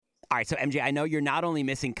All right, so MJ, I know you're not only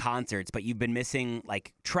missing concerts, but you've been missing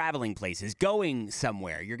like traveling places, going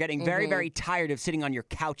somewhere. You're getting very, very tired of sitting on your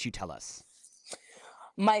couch, you tell us.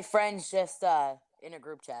 My friends just in a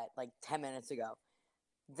group chat like 10 minutes ago,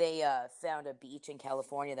 they found a beach in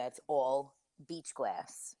California that's all beach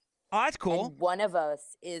glass. Oh, that's cool. And one of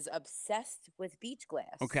us is obsessed with beach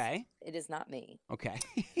glass. Okay. It is not me. Okay.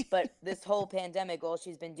 But this whole pandemic, all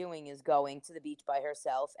she's been doing is going to the beach by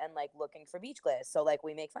herself and like looking for beach glass. So like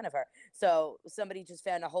we make fun of her. So somebody just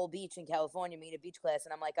found a whole beach in California, made a beach glass,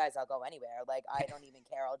 and I'm like, guys, I'll go anywhere. Like I don't even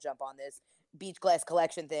care. I'll jump on this beach glass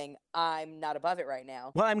collection thing. I'm not above it right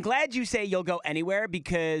now. Well, I'm glad you say you'll go anywhere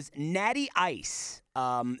because Natty Ice,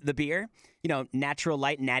 the beer, Natural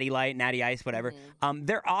Light, Natty Ice, whatever.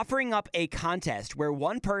 They're offering up a contest where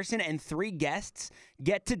one person and 3 guests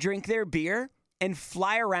get to drink their beer and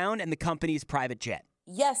fly around in the company's private jet.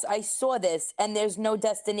 Yes, I saw this, and there's no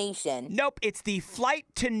destination. Nope, it's the flight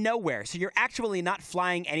to nowhere. So you're actually not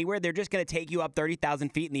flying anywhere. They're just going to take you up 30,000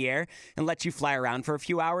 feet in the air and let you fly around for a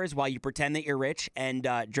few hours while you pretend that you're rich and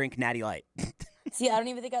drink Natty Light. See, I don't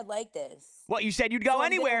even think I'd like this. Well, you said you'd go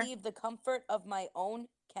anywhere. I'm going to leave the comfort of my own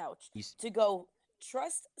couch to go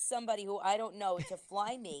trust somebody who I don't know to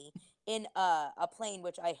fly me in a plane,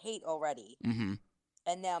 which I hate already. Mm-hmm.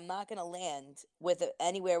 And now I'm not going to land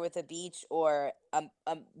anywhere with a beach or a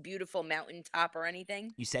beautiful mountaintop or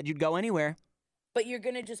anything. You said you'd go anywhere. But you're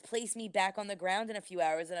going to just place me back on the ground in a few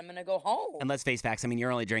hours and I'm going to go home. And let's face facts. I mean,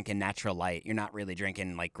 you're only drinking Natural Light. You're not really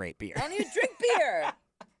drinking, like, great beer. I don't even drink beer.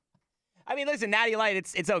 I mean, listen, Natty Light,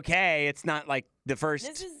 it's okay. It's not, like, the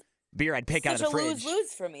first beer I'd pick out of the fridge. It's such a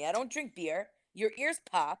lose-lose for me. I don't drink beer. Your ears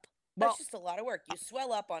pop. That's just a lot of work. You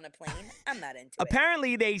swell up on a plane. I'm not into it.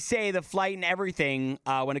 Apparently, they say the flight and everything,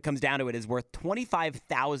 when it comes down to it, is worth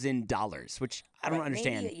 $25,000, which I don't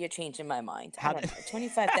understand. Maybe you're changing my mind. I don't know.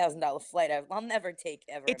 $25,000 flight I'll never take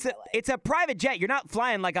ever in my life. It's a private jet. You're not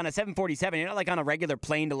flying like on a 747. You're not like on a regular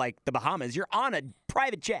plane to like the Bahamas. You're on a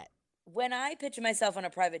private jet. When I picture myself on a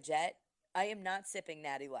private jet, I am not sipping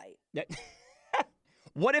Natty Light.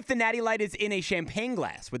 What if the Natty Light is in a champagne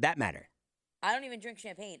glass? Would that matter? I don't even drink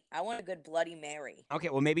champagne. I want a good Bloody Mary. Okay,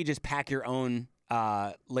 well, maybe just pack your own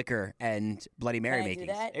liquor and Bloody Mary makings.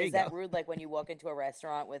 Can I do that? Is that rude, like when you walk into a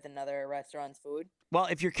restaurant with another restaurant's food? Well,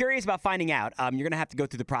 if you're curious about finding out, you're going to have to go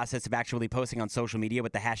through the process of actually posting on social media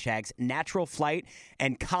with the hashtags Natural Flight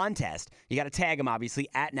and Contest. You got to tag them, obviously,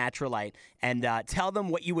 at Natural Light, and tell them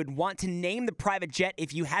what you would want to name the private jet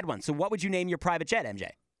if you had one. So what would you name your private jet, MJ?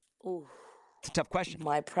 Ooh. It's a tough question.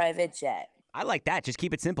 My private jet. I like that. Just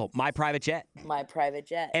keep it simple. My private jet. My private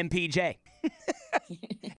jet. MPJ.